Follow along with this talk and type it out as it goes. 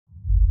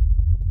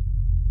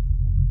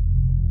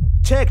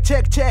Check,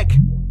 check, check.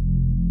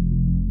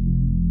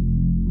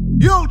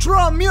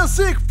 Ultra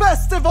Music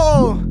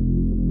Festival!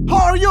 How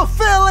are you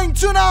feeling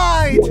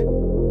tonight?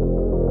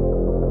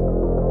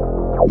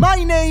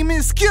 My name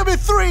is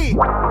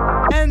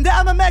Cubit3 and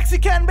I'm a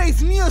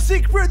Mexican-based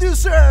music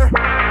producer.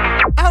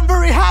 I'm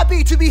very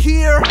happy to be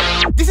here.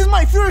 This is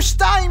my first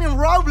time in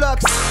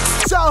Roblox,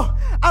 so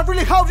I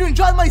really hope you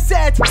enjoy my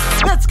set.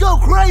 Let's go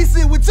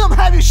crazy with some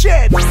heavy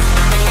shit.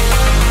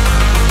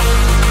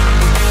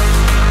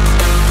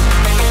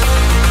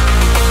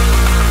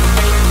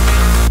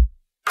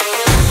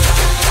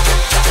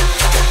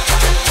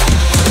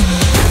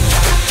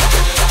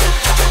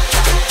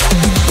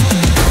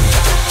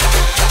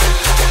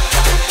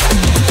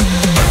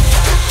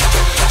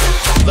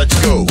 Let's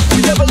go.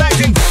 We never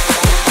lacking.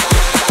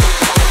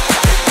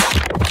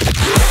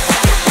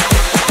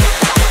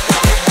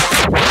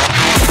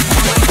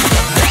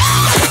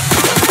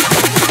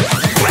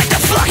 Break the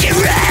fucking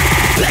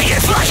rap. Make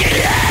it fucking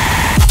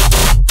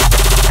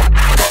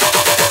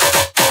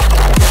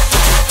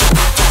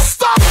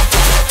stop.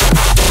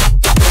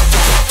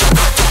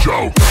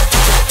 Joe.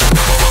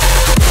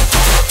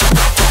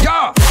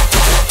 Yeah.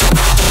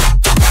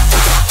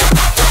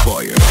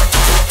 Fire.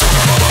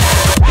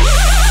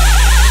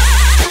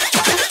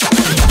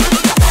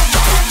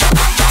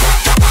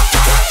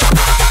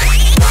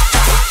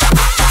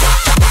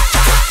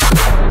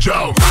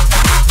 Joe.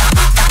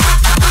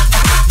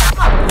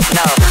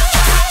 No.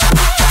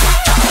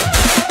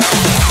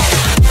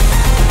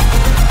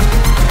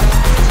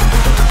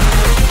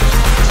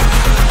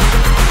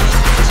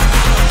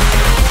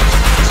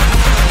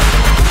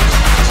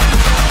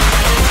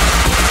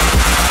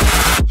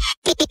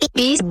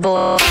 Beast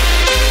boy.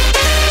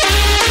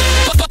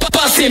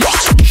 Bust him.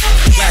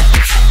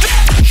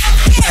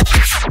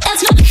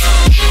 That's my.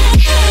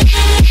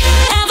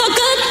 Have a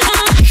good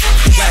time.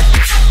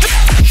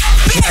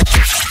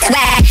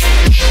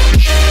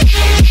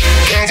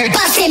 Bust him.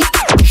 Bust him.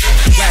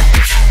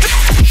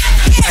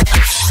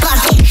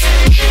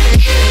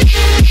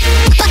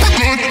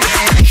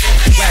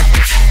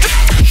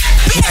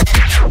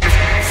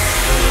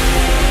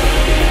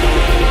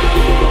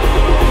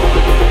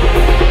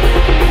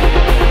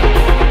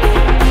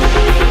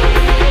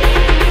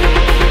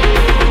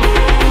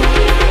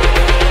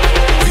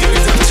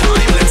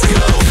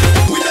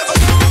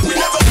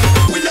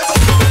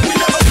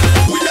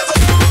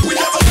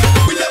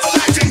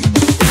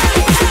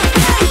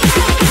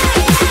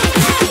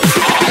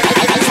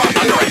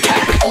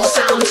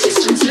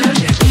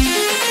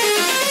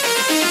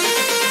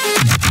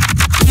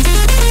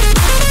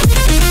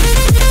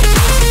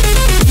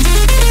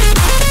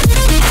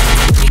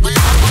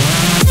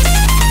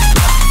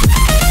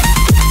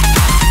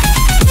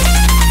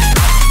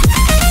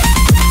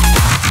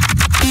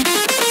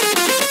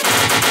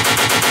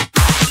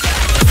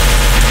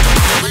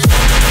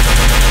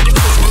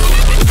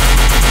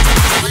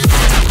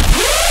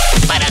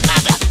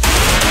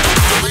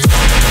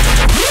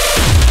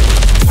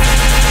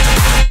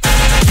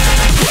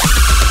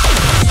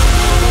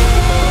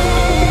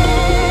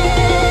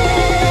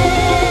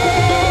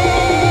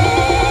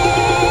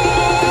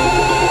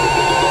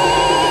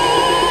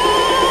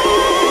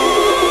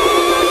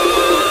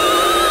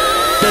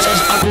 This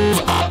is a groove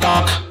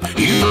attack.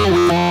 You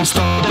won't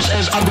stop. This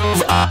is a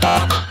groove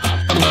attack.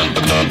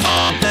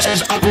 This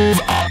is a groove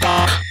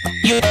attack.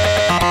 Yeah.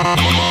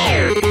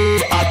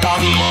 Groove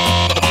attack.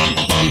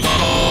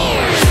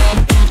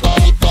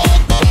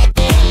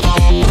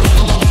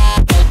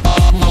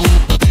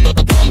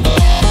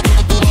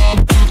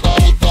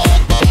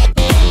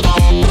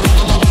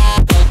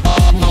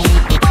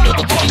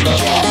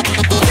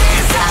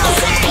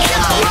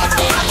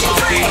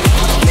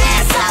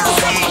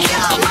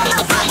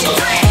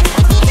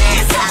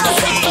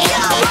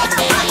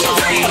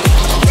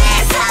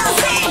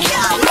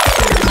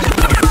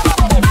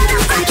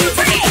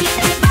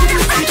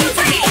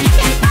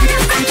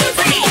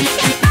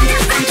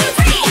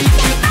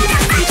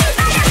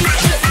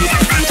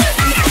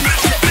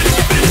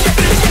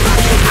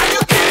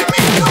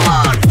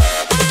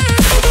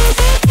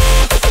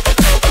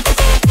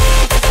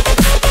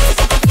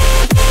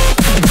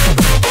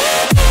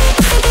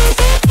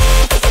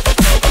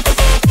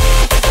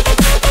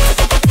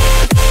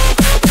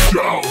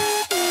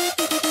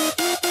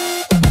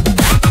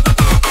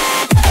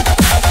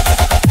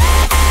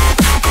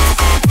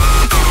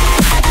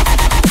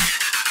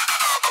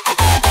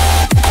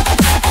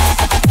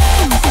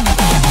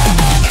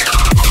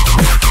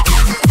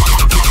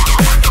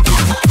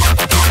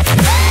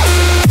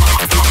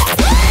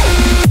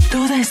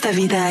 Esta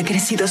vida ha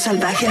crecido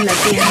salvaje en la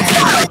tierra.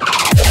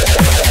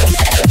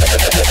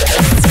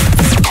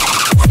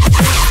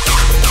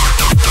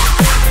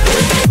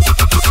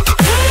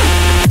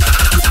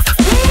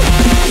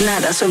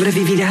 Nada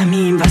sobrevivirá a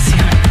mi invasión.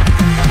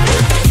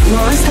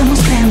 No estamos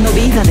creando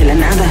vida de la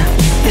nada.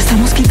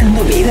 Estamos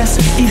quitando vidas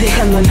y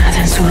dejando nada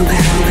en su lugar.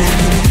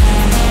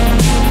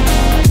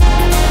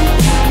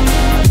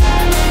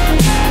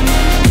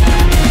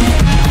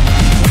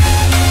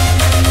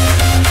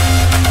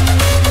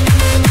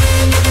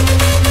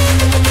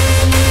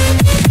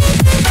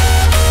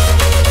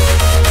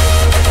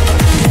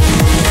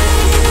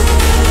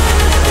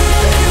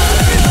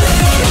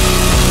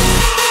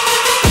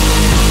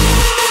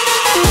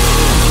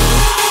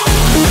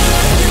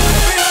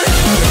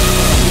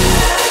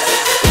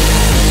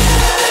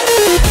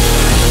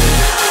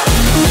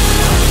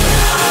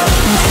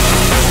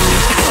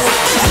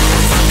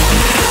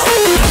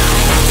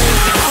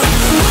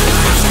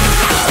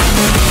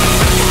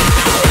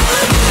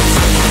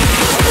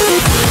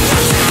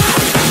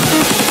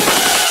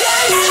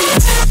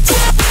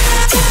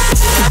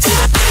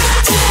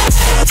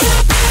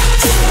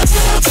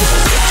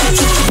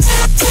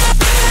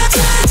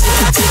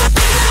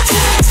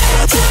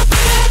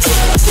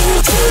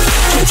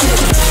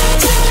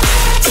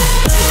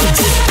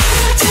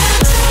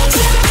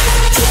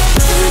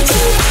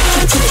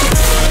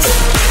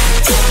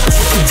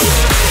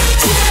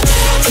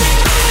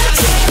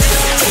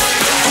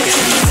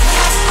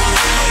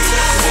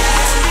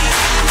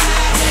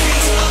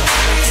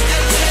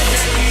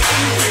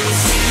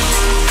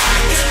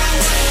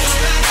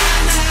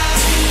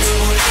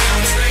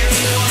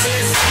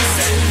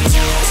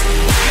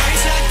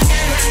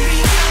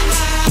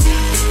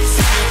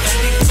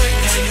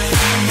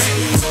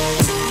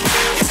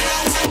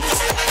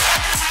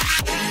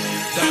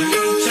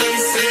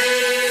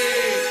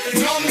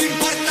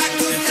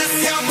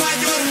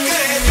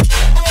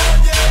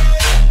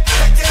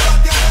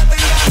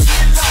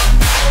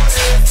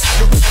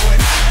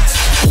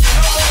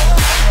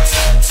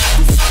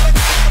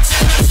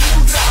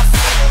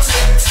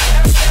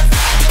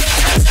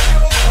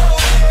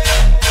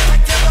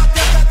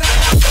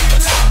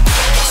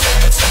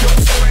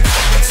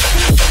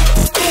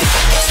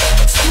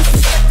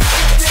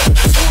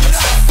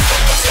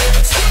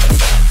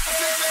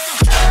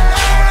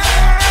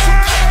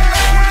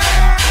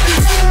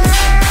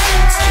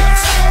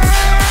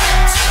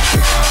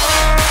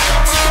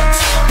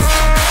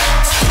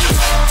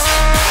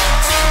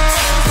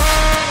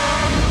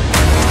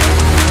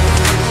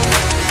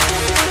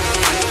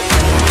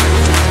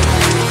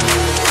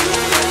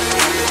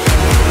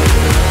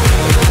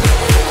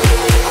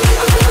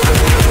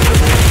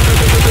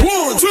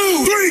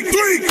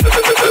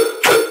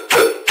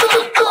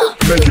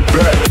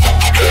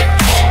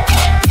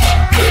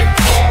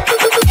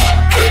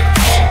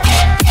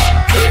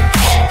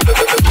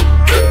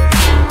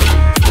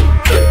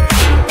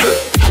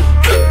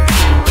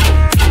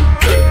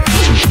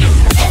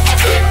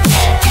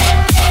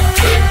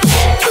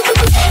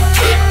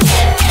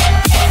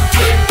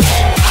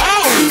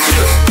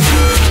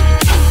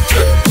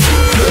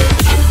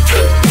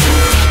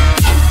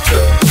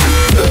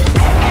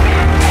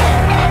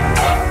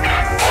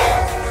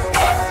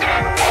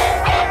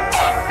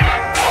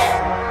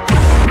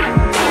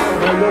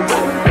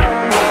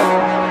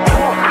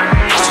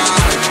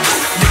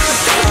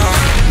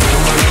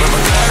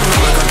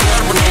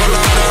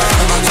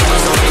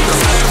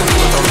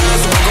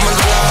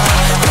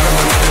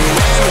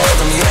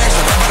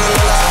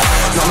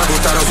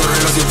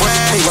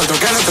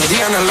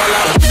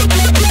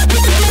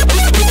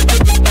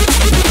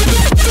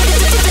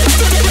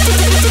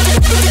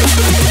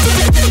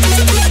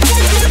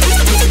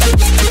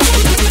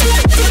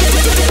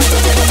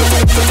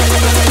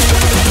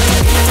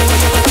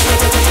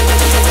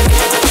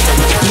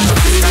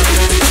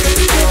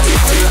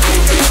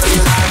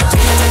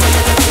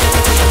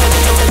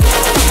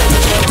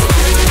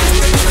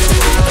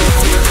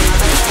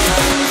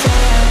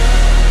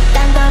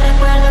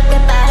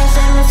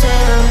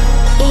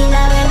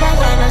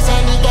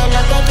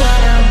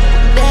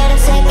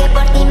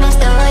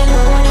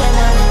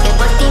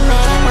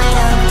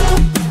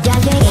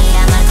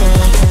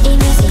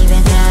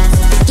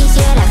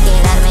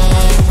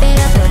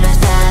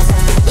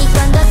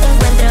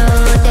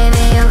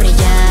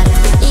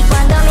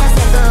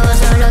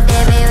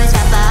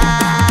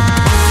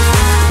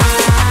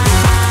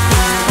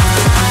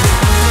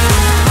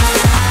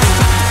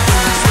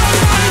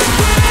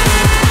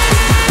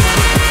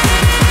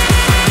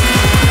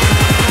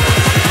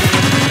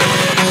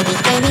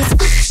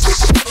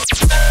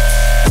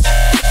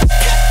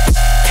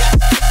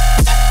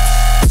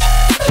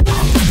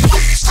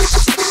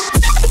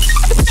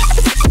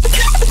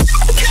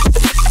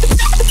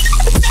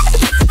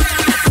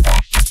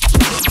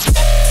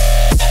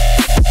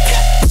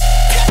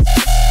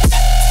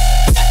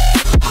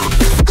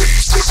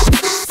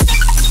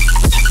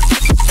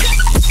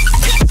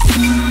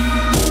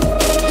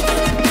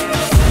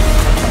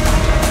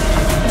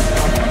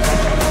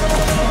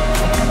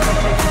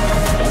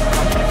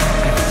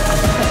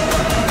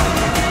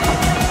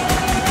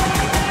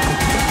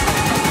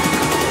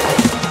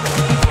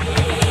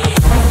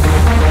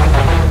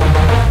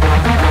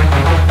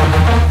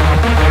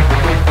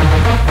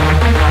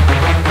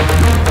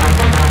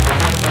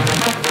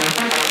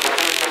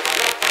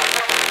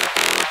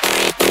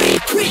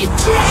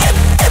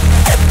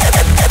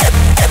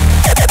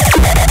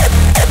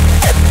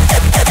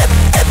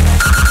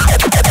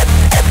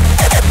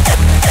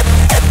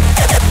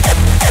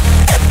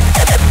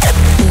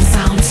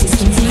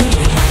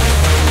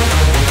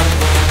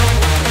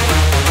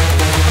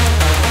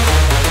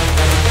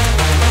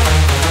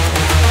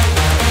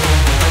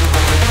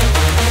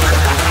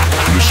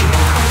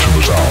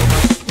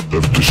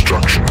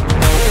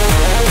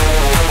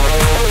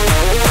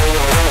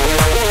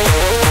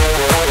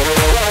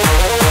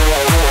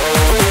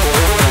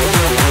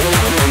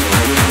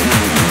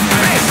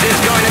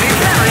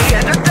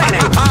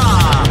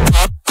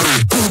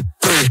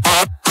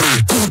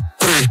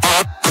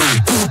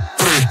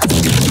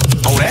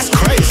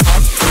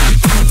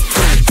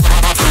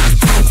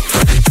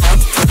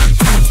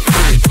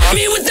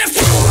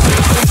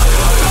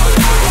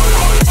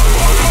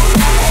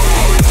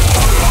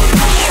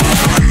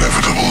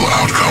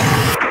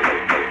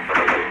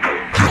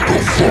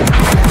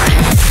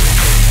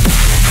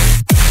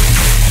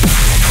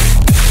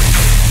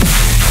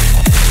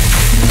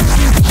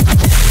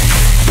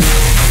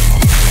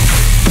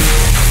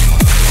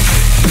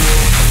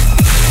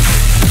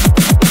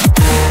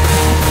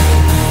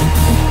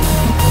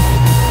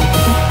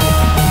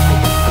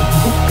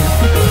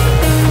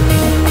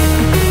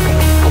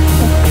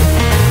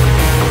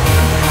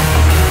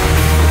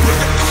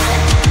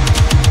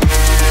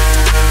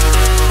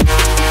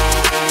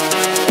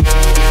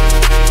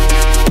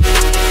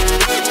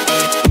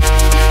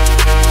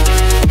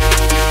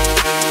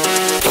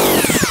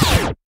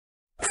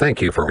 Thank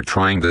you for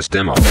trying this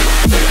demo.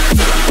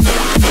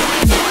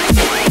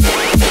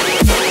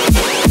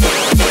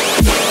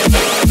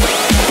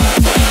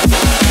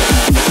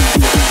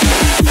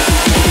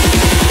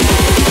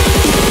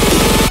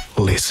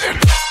 Listen.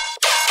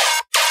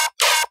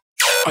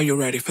 Are you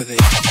ready for this?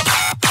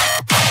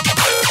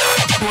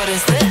 What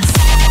is this?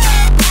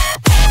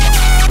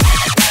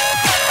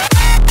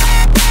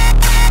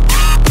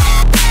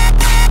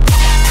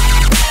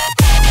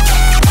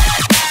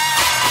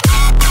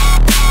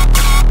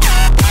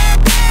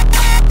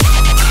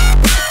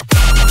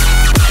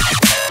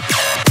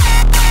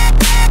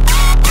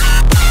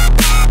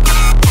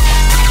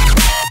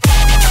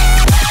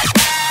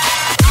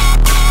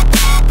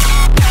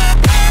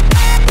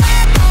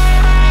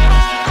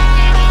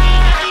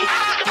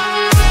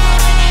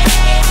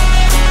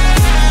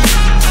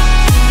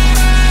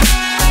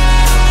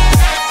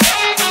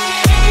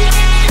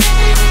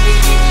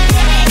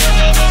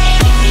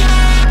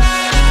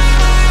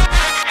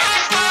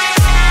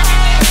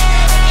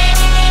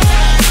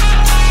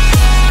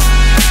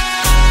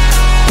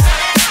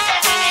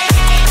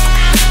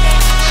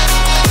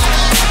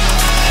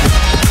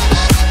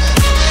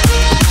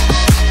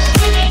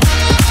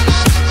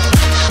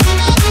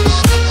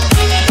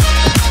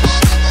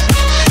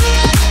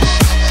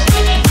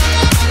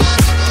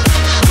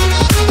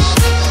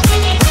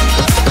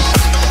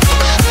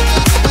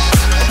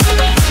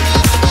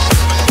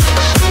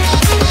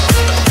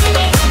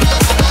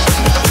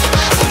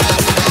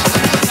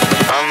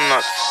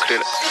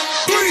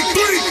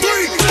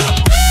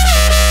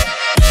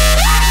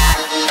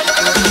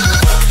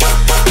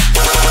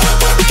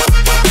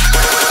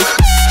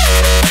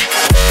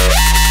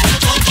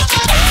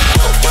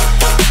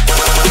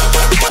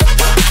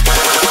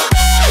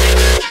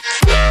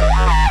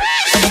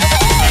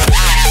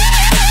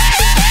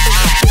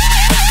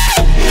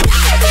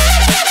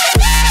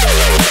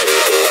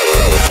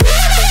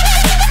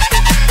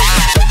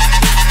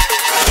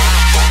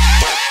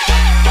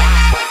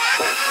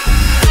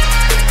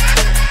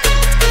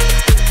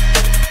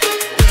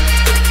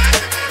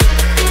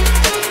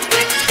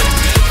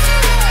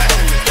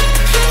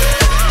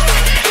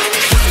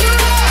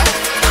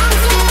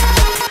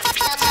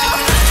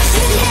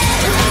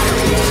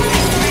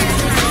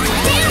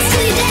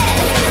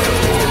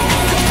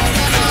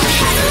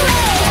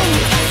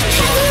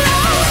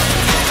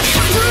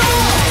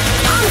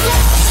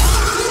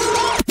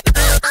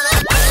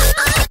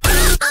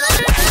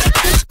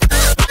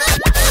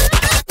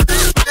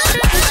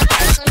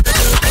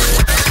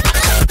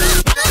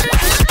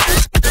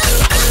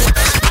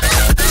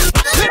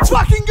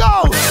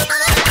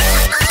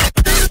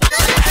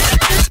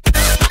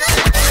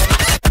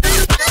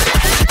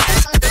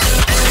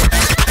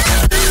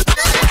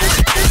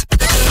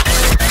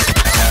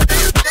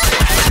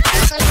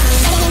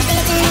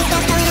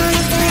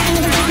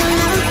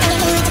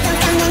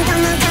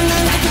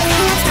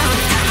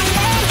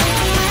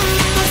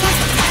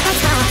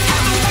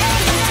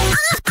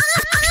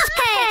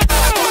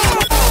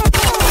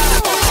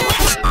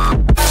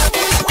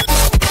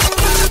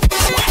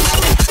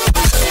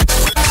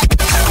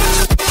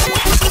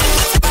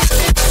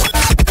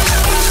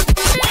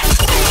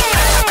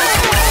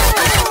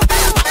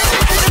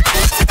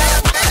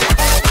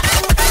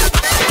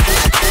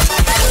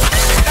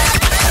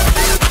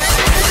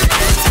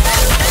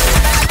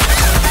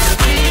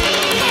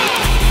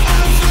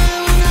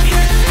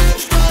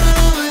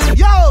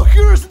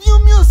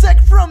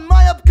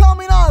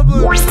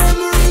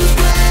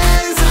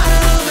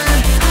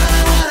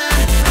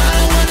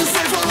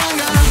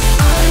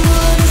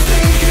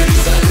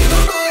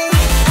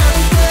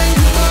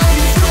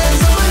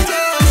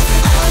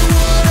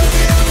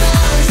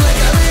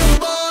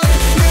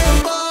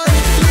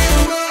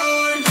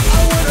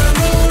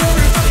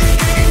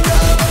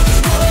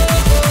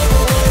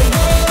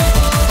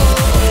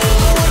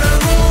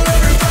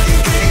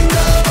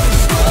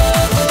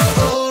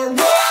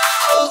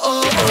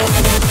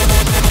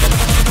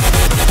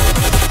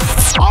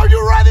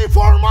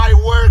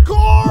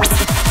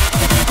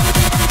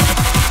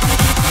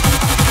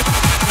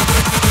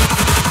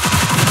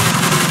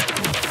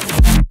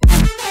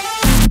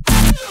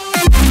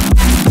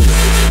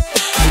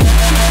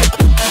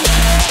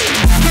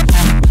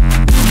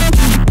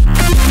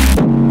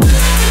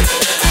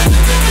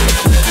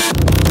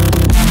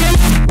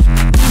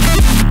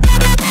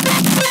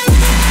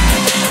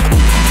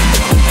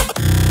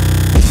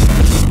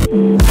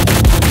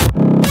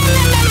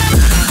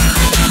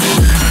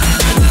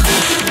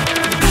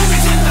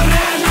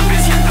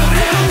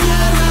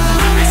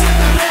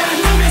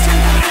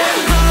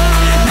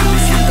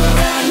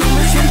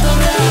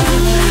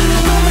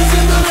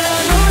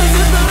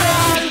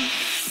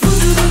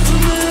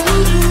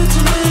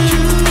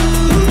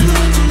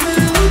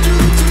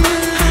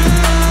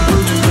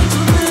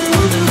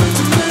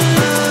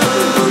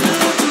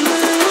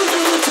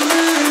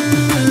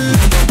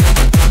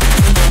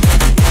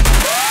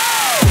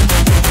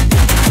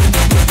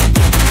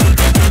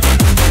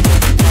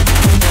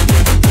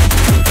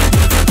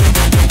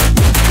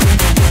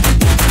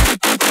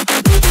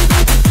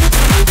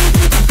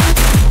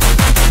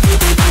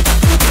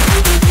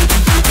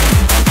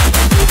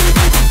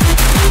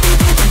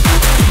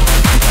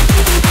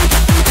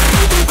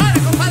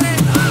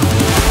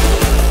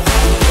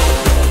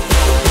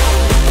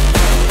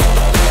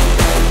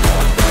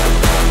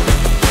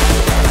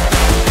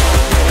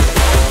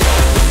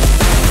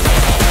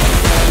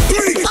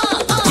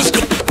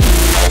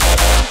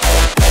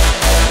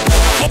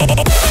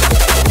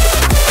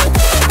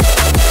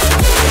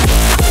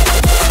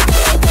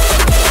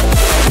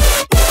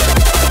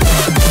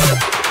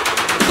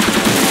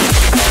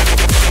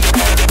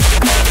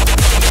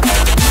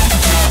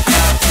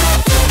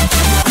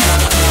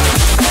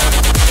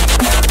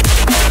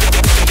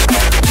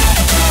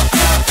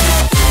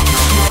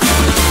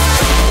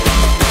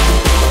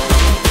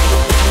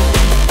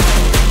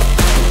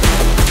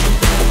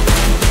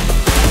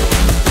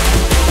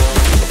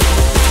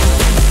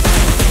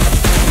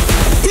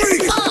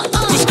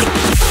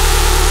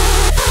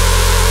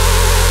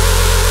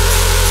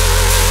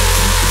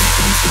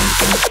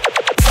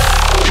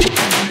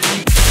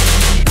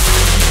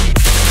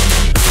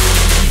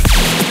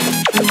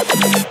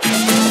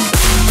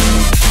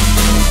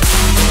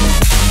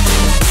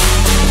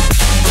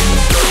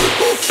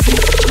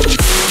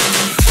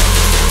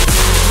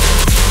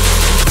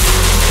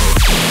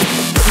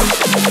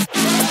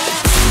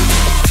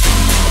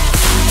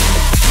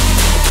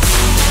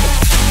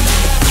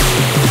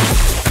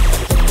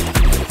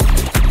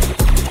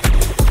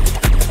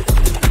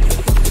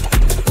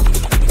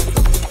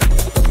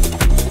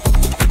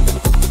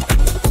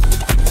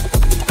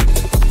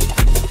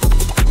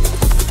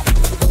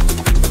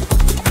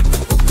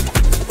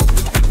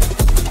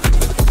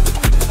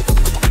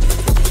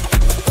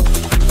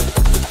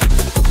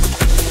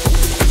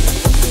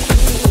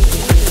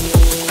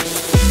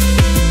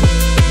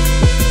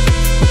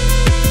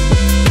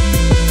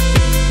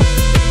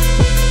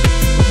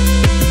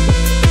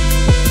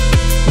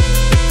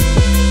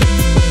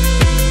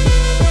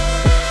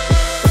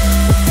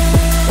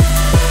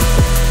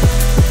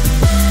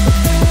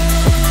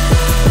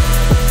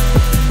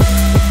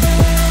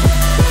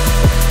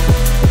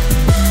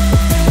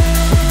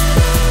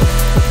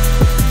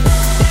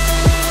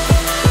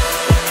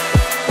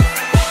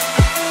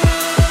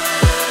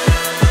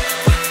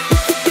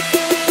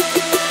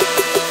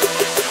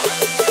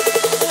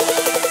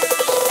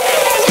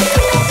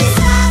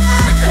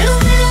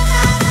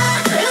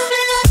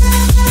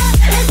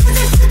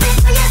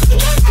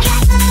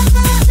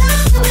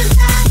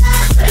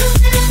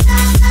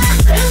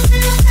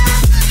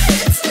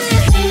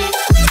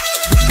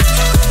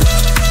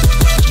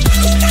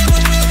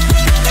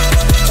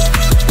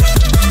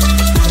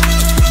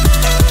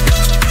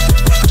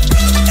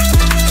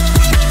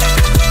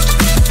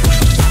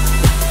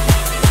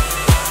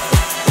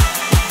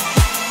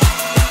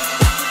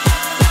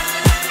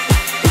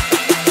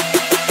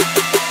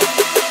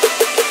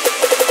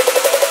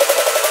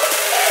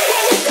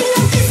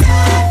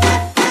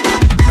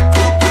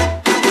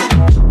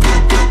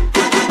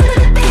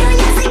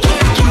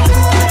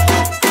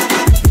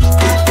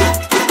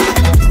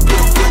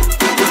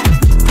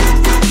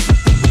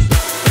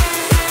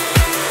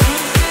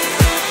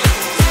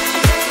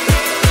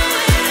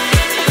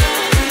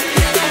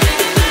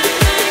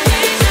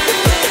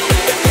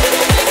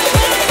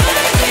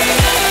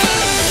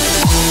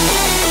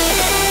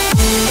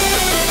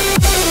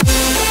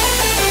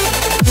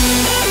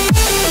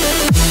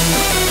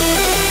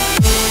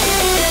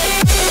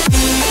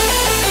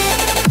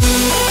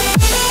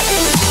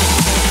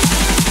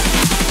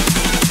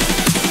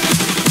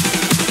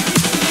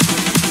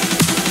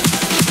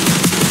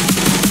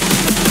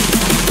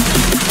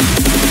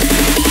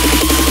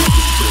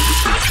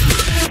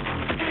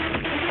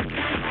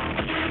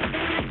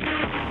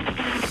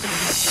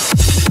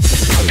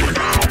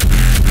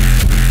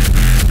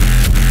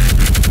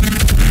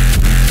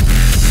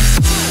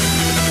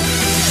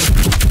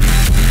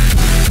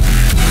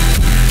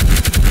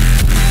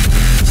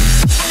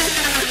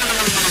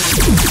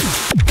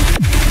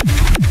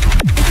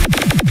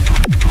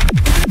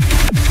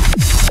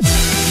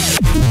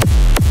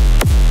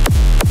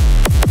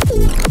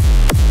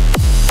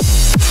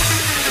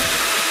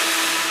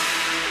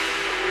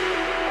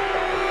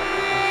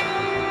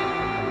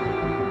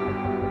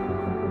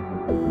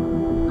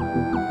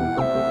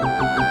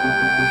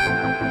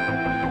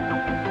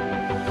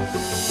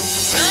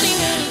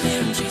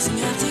 here, I'm chasing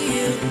after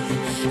you,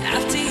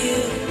 after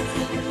you.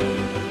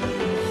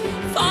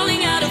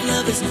 Falling out of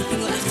love, there's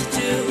nothing left to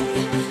do,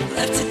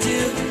 left to do.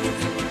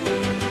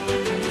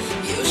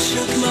 You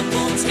shook my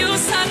bones, you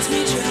sucked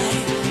me dry,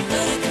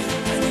 but I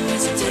couldn't find the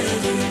words to tell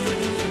you.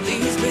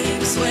 Please,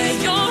 babe, swear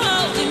you're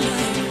holding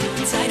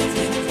mine tight and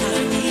think how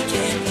we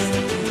can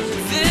end.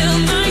 Fill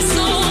my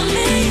soul,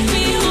 make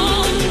me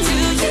whole. Do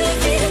you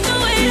feel the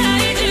way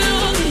I do?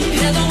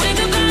 You're the way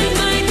goodbye,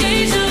 my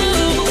deja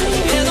vu.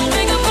 You're the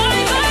way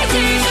goodbye, my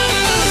deja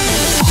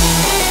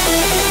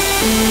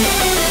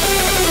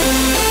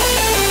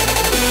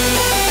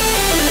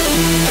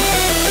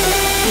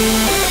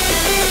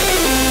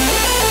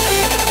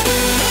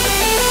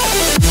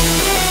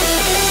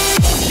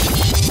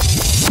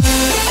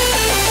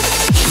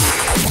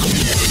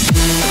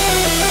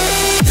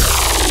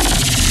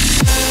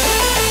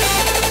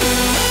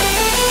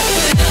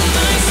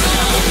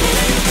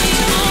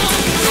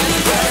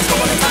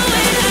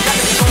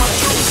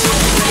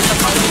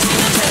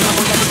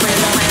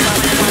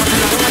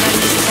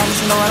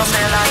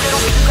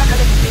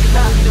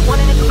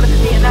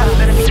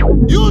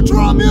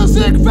Ultra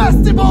Music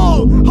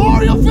Festival! How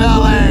are you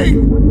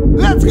feeling?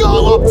 Let's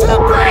go up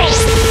tempo!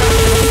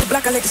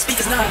 Black, I like the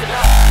speakers now.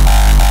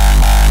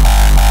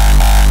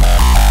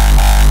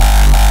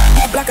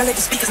 Black, I like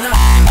the speakers now.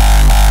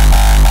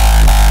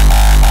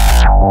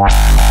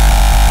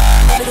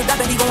 Little dot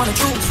that he gon' wanna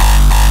choose.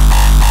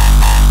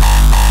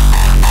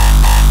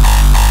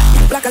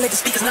 Black, I like the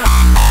speakers now.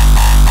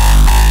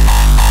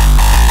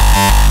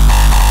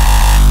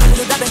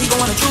 Little dot that he gon'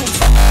 wanna choose.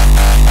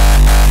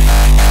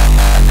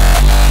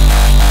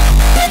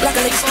 Black,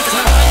 I like the speakers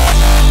now.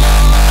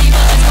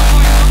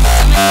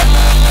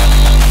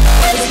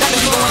 Little dot that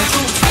he gon' wanna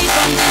choose. Free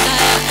from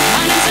desire,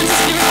 my intentions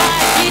purified.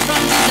 Free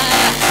from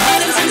desire, my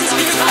intentions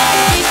purified.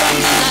 Free from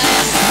desire,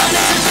 my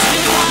intentions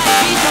purified.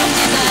 Free from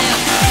desire.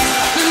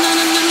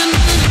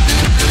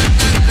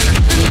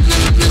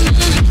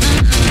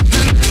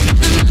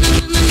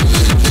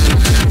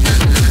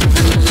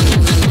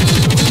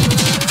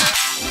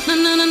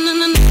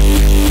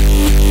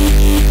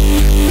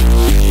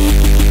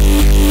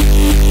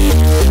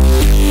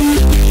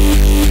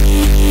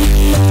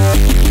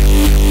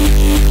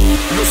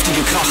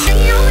 Luftige Krach.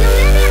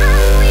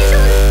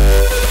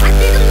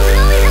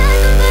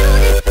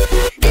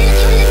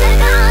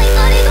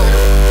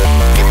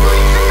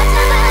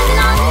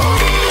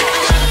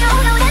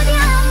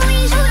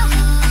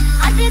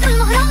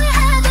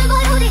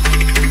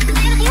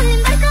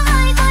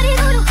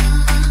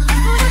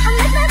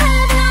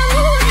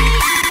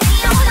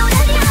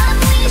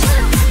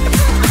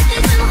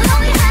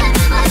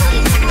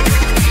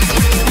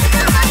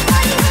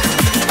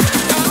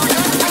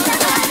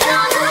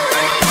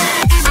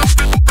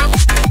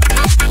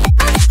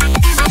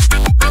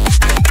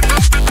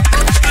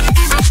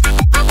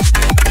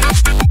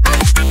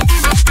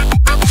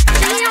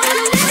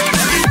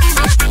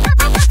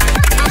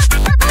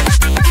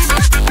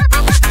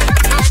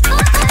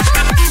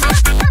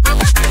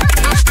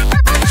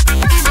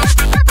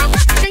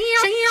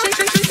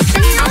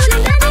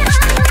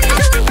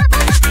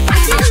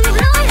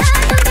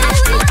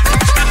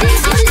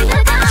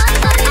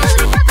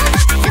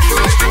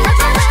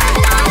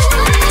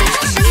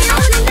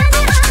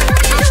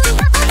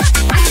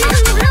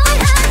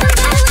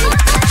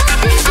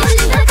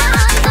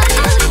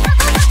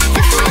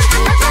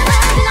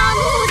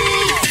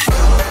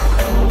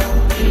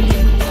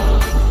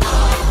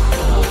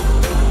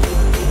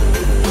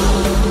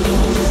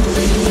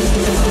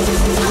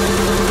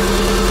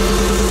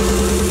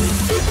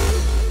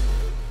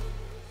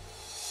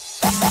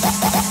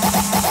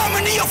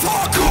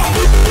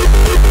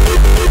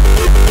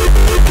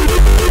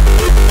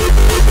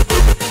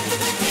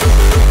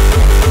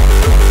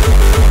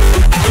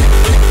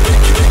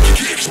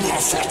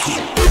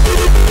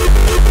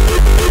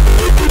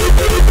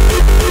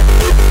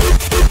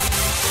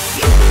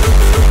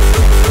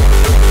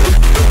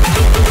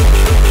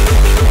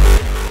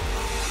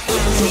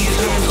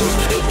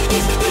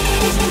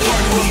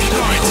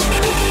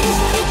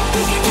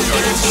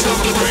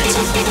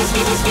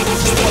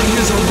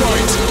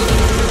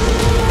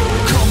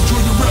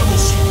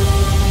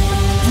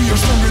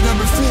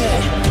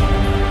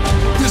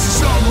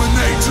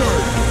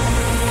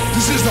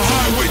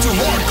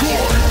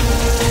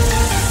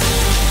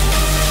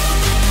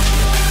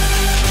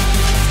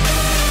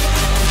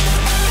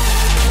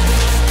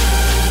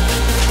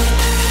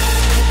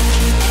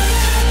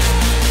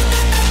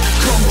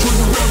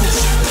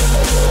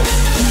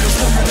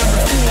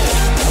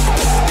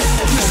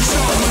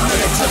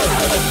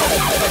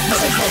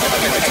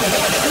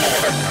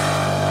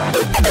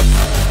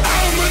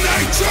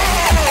 Almanator!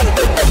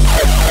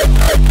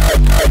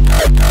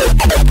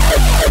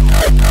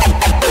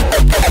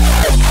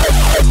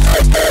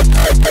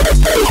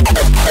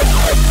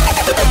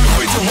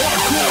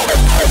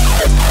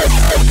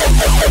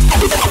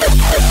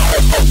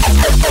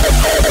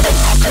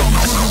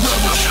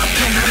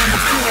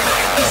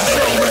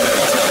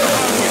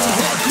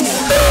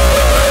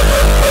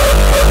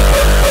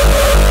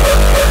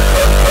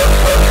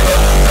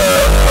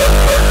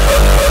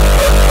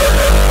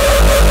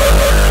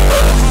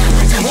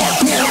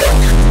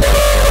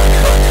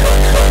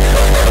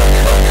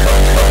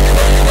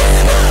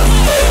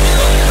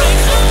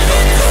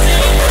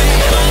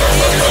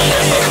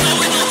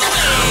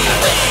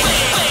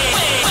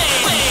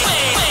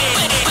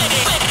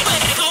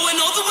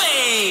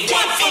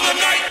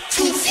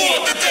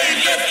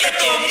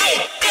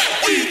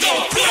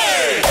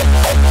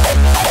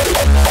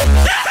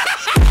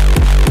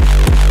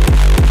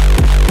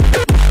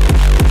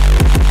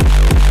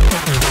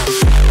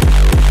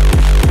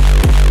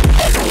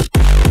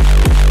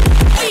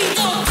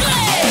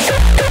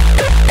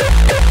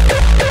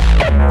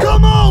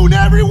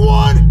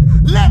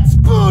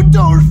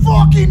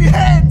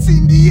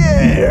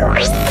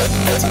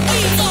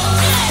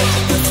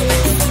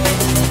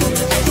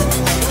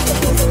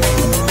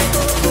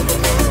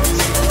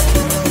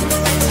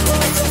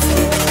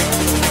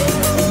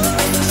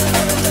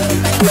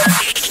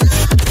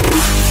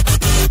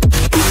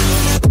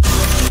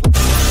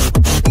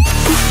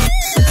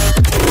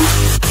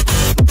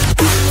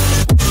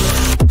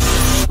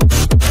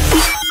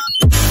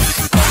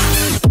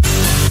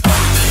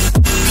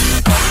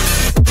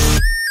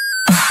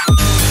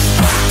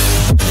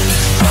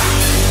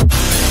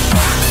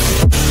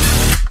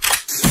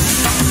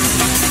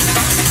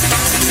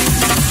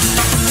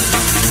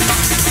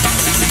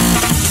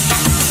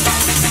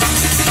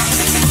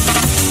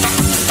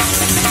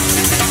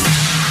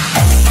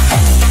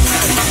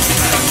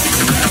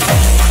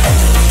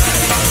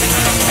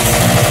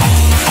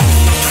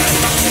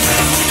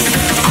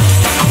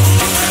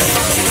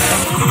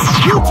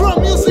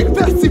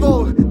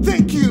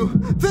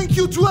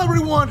 To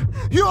everyone,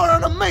 you are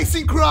an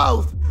amazing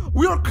crowd.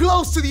 We are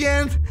close to the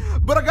end,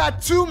 but I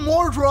got 2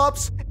 more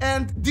drops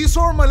and these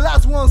are my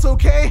last ones,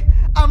 okay?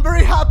 I'm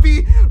very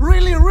happy,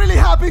 really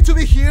happy to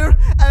be here,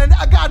 and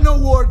I got no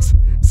words.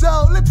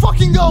 So let's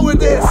fucking go with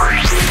this.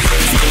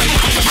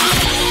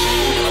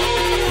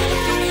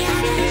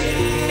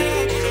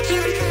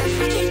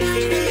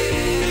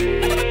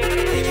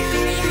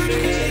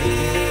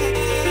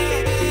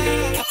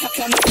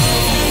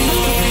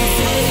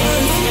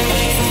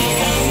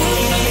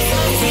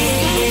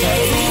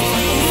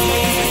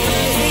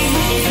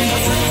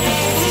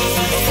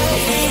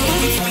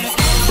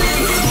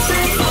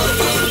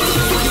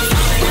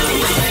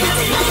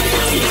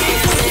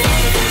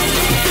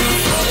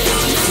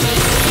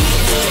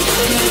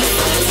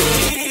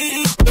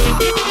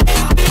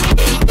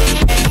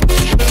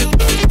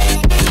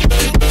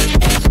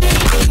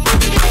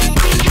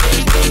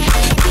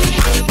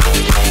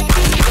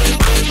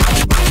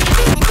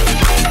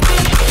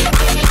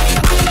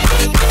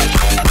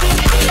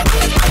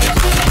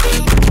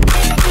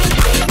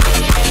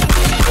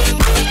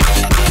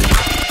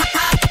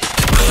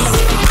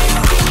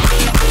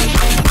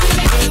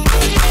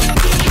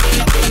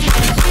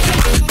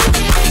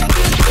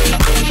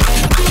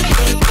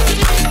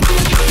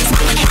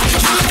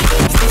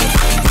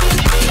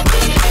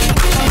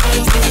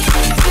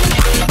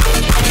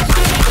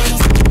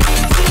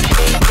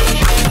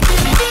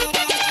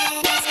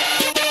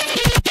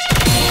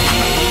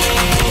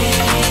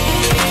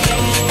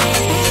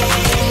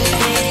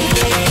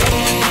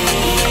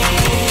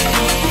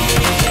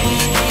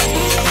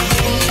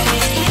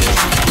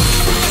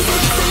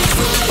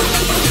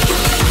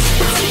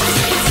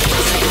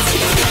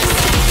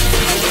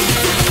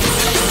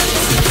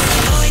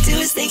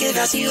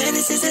 About you, and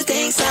this is the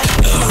thing.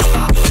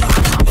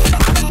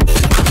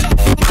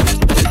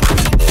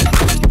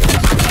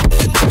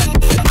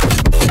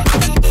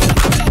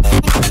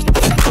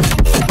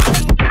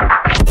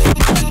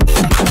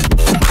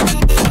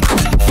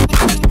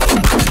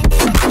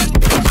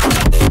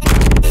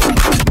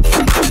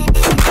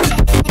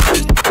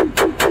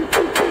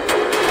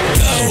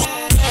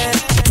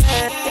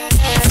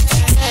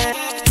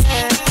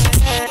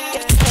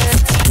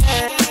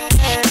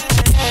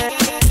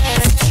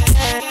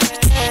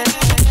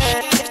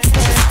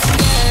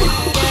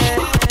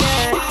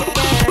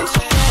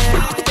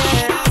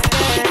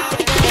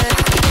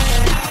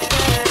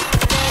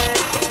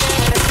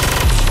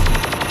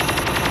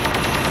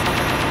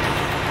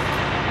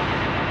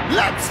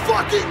 Let's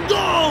fucking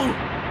go!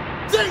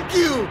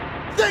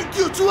 Thank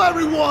you to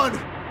everyone!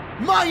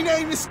 My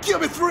name is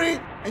Cubit3,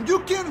 and you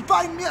can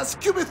find me as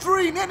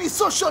Cubit3 in any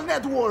social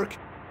network.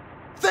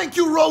 Thank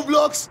you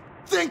Roblox,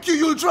 thank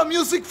you Ultra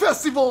Music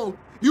Festival,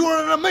 you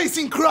are an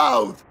amazing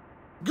crowd!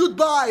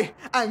 Goodbye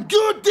and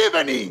good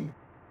evening!